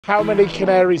How many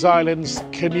Canaries islands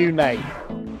can you name?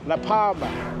 La Palma,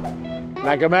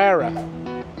 La Gomera.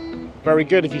 Very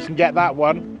good if you can get that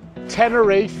one.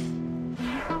 Tenerife,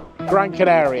 Gran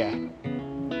Canaria,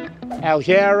 El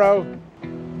Hierro,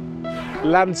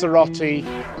 Lanzarote,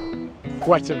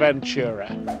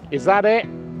 Fuerteventura. Is that it?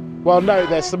 Well, no,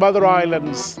 there's some other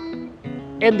islands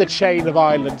in the chain of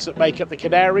islands that make up the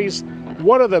Canaries.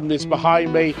 One of them is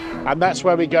behind me, and that's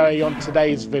where we're going on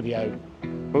today's video.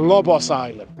 Lobos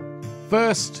Island.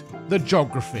 First, the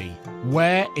geography.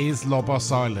 Where is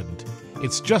Lobos Island?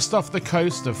 It's just off the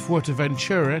coast of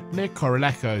Fuerteventura near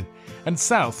Corralejo and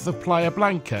south of Playa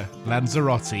Blanca,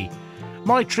 Lanzarote.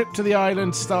 My trip to the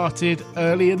island started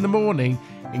early in the morning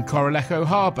in Corralejo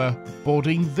harbour,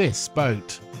 boarding this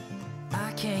boat.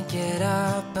 I can't get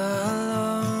up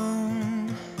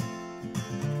alone,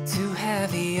 too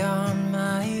heavy on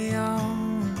my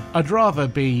own. I'd rather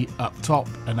be up top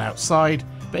and outside,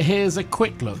 but here's a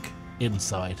quick look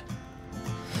inside.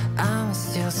 I'm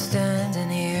still standing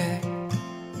here,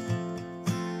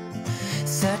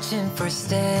 searching for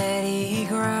steady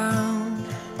ground,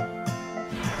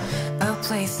 a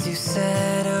place to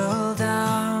settle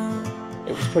down.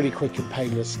 It was pretty quick and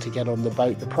painless to get on the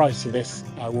boat. The price of this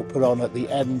I will put on at the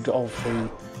end of the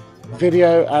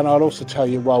video, and I'll also tell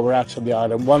you while we're out on the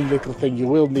island one little thing you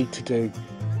will need to do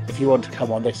if you want to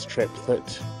come on this trip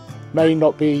that may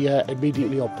not be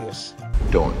immediately obvious.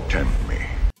 Don't tempt me.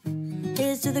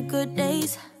 Here's to the good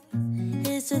days,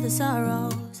 here's to the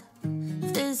sorrows.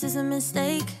 If this is a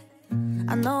mistake,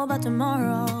 I know about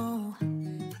tomorrow.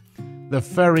 The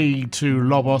ferry to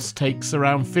Lobos takes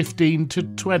around 15 to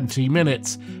 20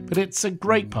 minutes, but it's a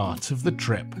great part of the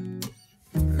trip.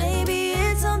 Maybe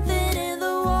it's something in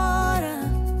the water,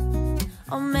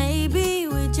 or maybe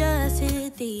we just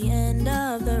hit the end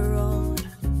of the road.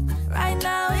 Right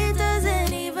now it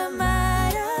doesn't even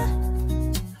matter,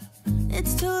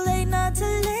 it's too late not to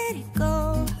let it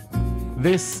go.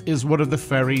 This is one of the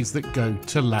ferries that go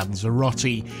to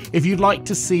Lanzarote. If you'd like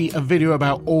to see a video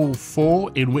about all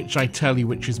four, in which I tell you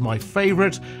which is my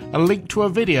favourite, a link to a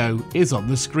video is on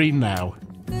the screen now.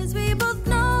 'Cause we both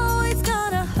know it's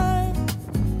gonna hurt,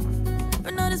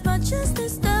 but not as much as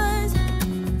this does.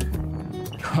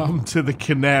 Come to the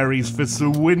Canaries for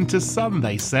some winter sun,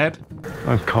 they said.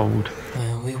 I'm cold.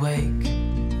 When we wake,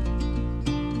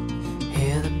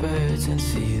 hear the birds and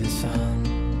see the sun.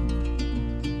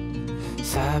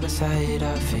 Side by side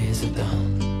our fears are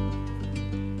done.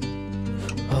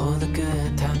 Oh, the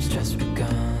good times just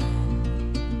begun.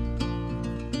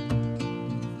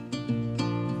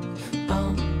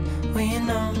 Oh, we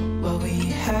know what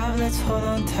we have, let's hold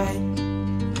on tight.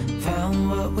 Found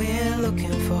what we're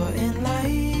looking for in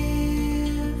life.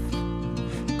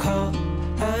 Call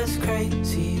us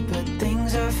crazy, but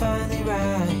things are finally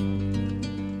right.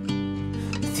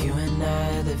 With you and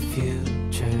I, the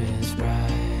future is bright.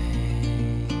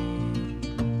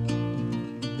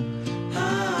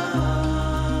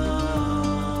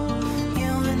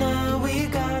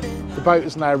 The boat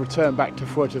has now returned back to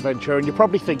Fuerteventura, and you're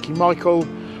probably thinking, Michael,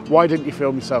 why didn't you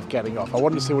film yourself getting off? I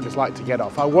wanted to see what it's like to get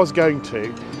off. I was going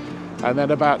to, and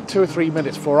then about 2 or 3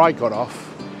 minutes before I got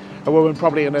off, a woman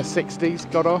probably in her 60s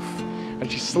got off,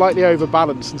 and she slightly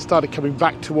overbalanced and started coming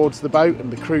back towards the boat,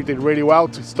 and the crew did really well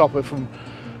to stop her from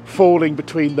falling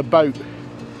between the boat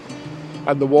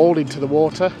and the wall into the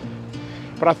water.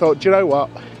 But I thought, do you know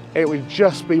what? It would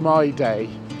just be my day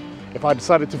if I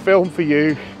decided to film for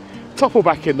you, topple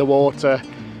back in the water,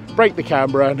 break the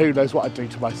camera, and who knows what I'd do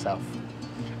to myself.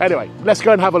 Anyway, let's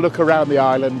go and have a look around the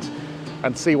island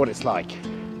and see what it's like.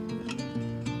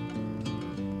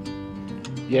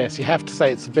 Yes, you have to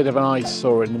say it's a bit of an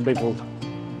eyesore in the middle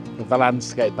of the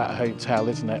landscape, that hotel,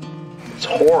 isn't it? It's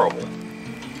horrible.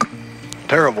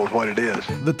 Terrible is what it is.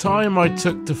 The time I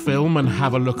took to film and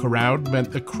have a look around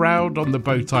meant the crowd on the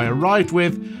boat I arrived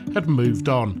with had moved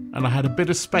on, and I had a bit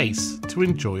of space to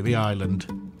enjoy the island.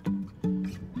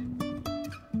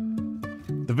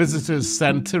 The Visitors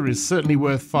Centre is certainly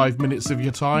worth 5 minutes of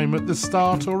your time at the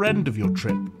start or end of your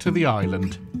trip to the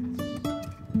island.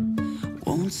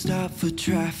 Won't stop for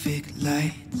traffic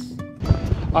lights.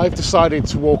 I've decided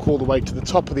to walk all the way to the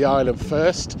top of the island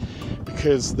first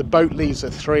because the boat leaves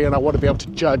at 3 and I want to be able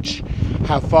to judge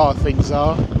how far things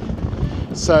are.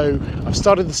 So I've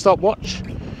started the stopwatch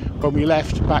when we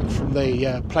left back from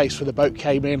the place where the boat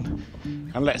came in,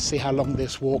 and let's see how long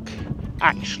this walk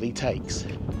actually takes.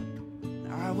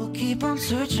 I will keep on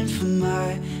searching for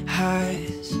my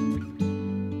highs.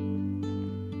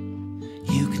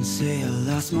 You can say I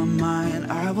lost my mind.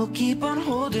 I will keep on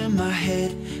holding my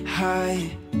head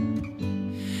high,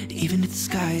 even if the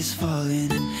sky is falling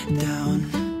down.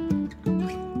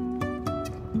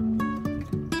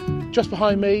 Just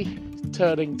behind me,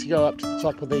 turning to go up to the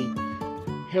top of the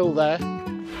hill there.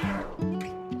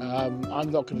 I'm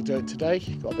not going to do it today.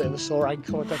 Got a bit of a sore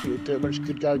ankle. I don't think we'll do it much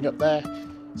good going up there.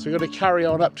 So we're going to carry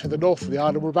on up to the north of the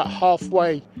island. We're about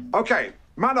halfway. Okay,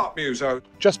 man up, Muso.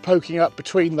 Just poking up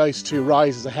between those two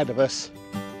rises ahead of us.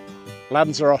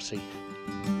 Lanzarote.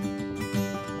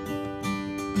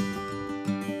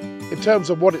 In terms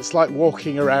of what it's like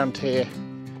walking around here,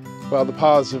 well, the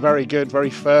paths are very good, very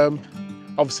firm.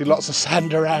 Obviously lots of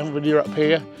sand around when you're up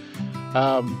here.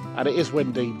 And it is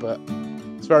windy, but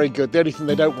it's very good. The only thing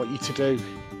they don't want you to do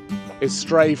is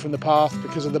stray from the path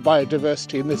because of the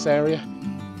biodiversity in this area.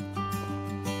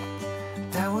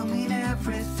 That will mean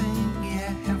everything,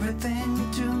 yeah,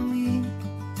 everything to me.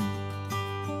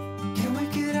 Can we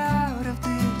get out of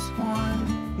this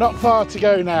one? Not far to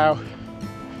go now.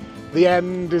 The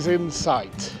end is in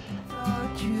sight.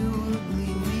 Thought you would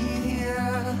leave me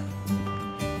here.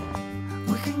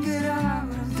 We can get out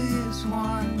of this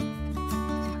one.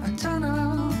 A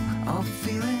tunnel of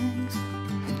feelings,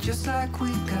 and just like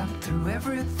we got through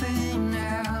everything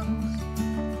else.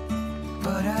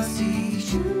 But I see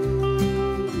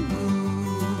you,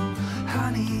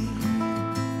 honey.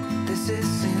 This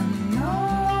is in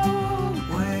no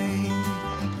way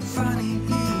funny.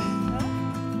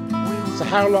 So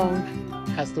how long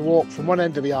has the walk from one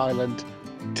end of the island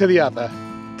to the other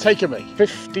taken me?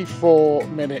 54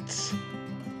 minutes.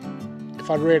 If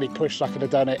I'd really pushed, I could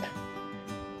have done it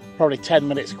probably 10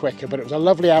 minutes quicker, but it was a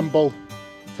lovely amble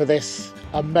for this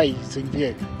amazing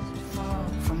view. Fall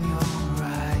from your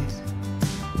eyes.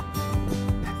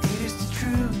 It is the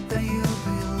truth that you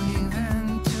believe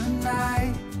in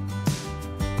tonight.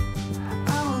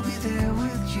 I will be there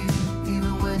with you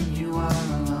even when you are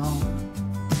alone.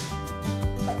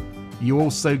 You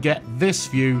also get this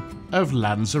view of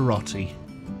Lanzarote.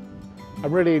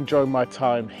 I'm really enjoying my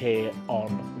time here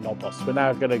on Lobos. We're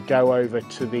now going to go over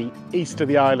to the east of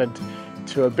the island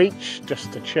to a beach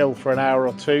just to chill for an hour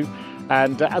or two.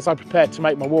 And as I prepare to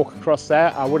make my walk across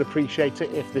there, I would appreciate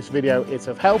it if this video is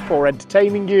of help or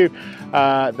entertaining you,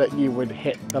 that you would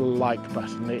hit the like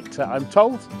button. It, I'm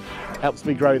told, helps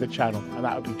me grow the channel, and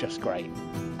that would be just great.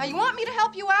 Now, you want me to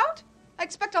help you out? I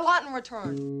expect a lot in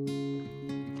return.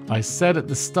 I said at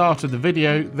the start of the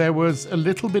video there was a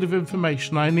little bit of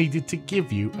information I needed to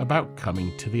give you about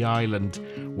coming to the island.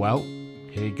 Well,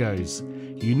 here goes.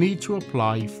 You need to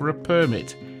apply for a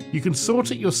permit. You can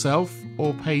sort it yourself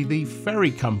or pay the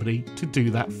ferry company to do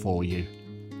that for you.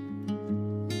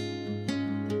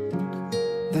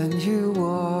 Then you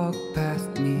walked past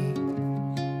me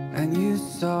and you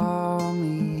saw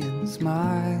me and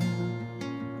smiled.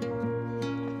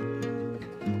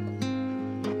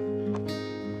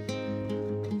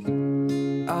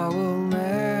 I will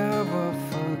never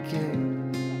forget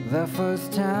the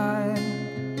first time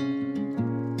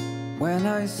when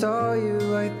I saw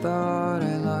you. I thought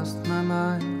I lost my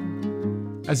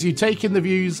mind. As you take in the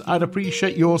views, I'd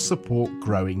appreciate your support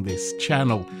growing this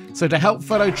channel. So to help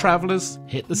fellow travellers,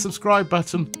 hit the subscribe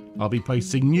button. I'll be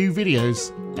posting new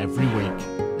videos every week.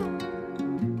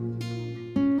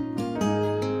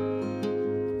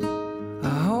 I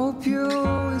hope you'll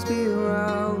always be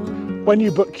around. When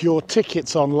you book your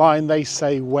tickets online, they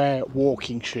say wear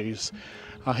walking shoes.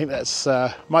 I think that's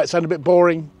might sound a bit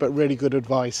boring, but really good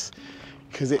advice,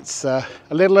 because it's a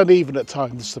little uneven at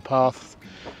times, the path,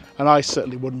 and I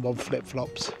certainly wouldn't want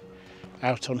flip-flops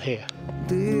out on here.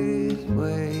 This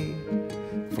way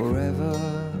forever.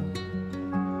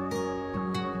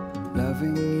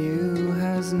 Loving you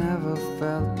has never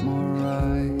felt more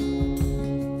right.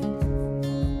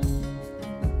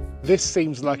 This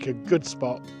seems like a good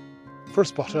spot for a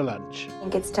spot of lunch. I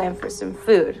think it's time for some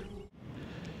food.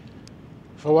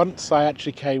 For once, I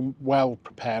actually came well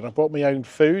prepared. I brought my own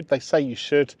food. They say you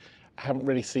should. I haven't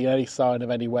really seen any sign of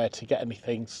anywhere to get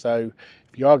anything, so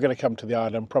if you are going to come to the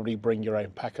island, probably bring your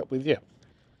own pack up with you.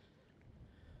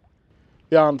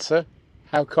 The answer,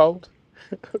 how cold?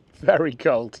 Very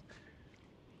cold,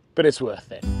 but it's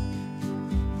worth it.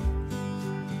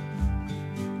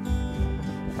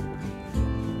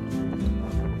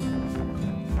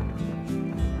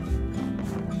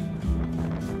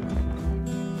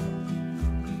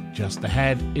 Just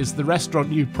ahead is the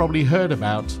restaurant you've probably heard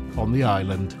about on the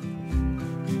island.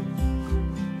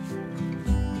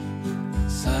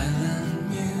 Silent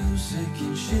music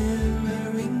and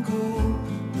shimmering gold,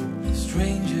 the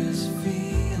strangest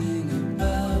feeling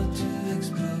about to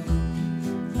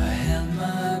explode. I held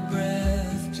my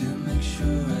breath to make sure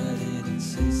I didn't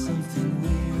say something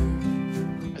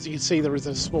weird. As you can see, there is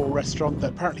a small restaurant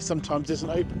that apparently sometimes isn't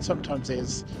open, sometimes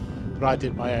is, but I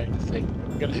did my own thing.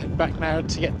 I'm going to head back now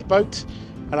to get the boat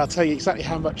and I'll tell you exactly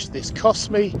how much this cost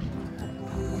me.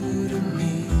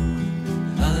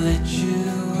 I'll let you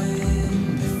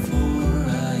in before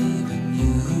I even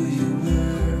knew who you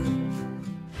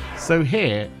were. So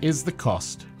here is the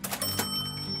cost.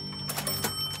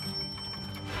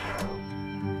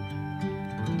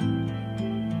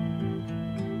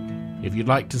 If you'd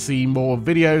like to see more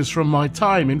videos from my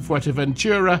time in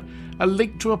Fuerteventura, a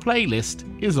link to a playlist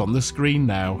is on the screen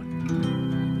now.